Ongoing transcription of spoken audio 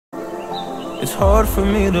It's hard for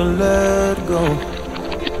me to let go,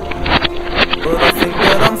 but I think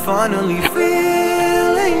that I'm finally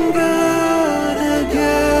feeling good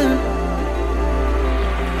again.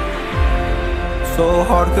 So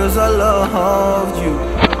hard cause I loved you,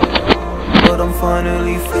 but I'm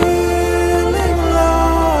finally feeling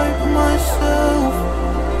like myself.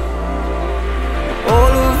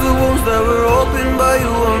 All of the wounds that were opened by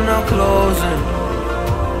you are now closing.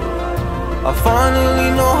 I finally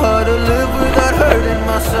know how to live without hurting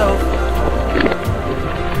myself.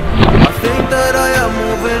 I think that I am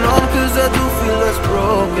moving on cause I do feel less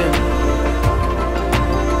broken.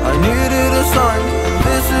 I needed a sign,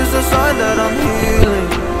 this is a sign that I'm healing.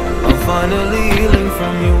 I'm finally healing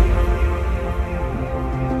from you.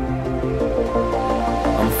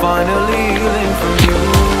 I'm finally healing from you.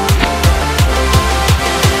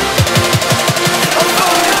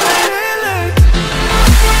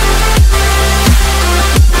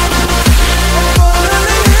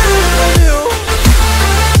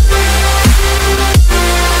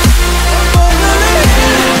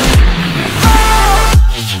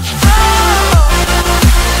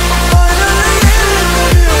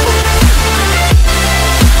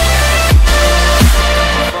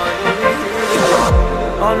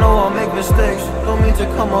 Mistakes, don't mean to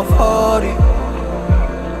come off hardy.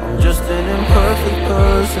 I'm just an imperfect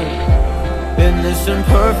person in this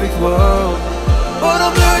imperfect world, but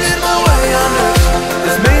I'm learning my way under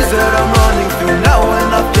this maze that I'm running through. Now when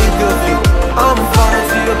I think of you, I'm fine.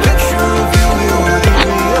 See a picture of you, you leave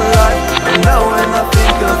me alive. And now when I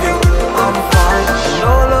think of you, I'm fine. And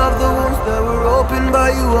all of the wounds that were opened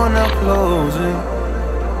by you are now closing.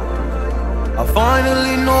 I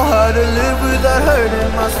finally know how to live without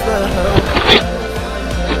hurting myself.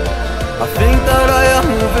 I think that I am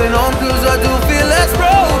moving on cause I do feel less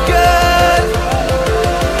broken.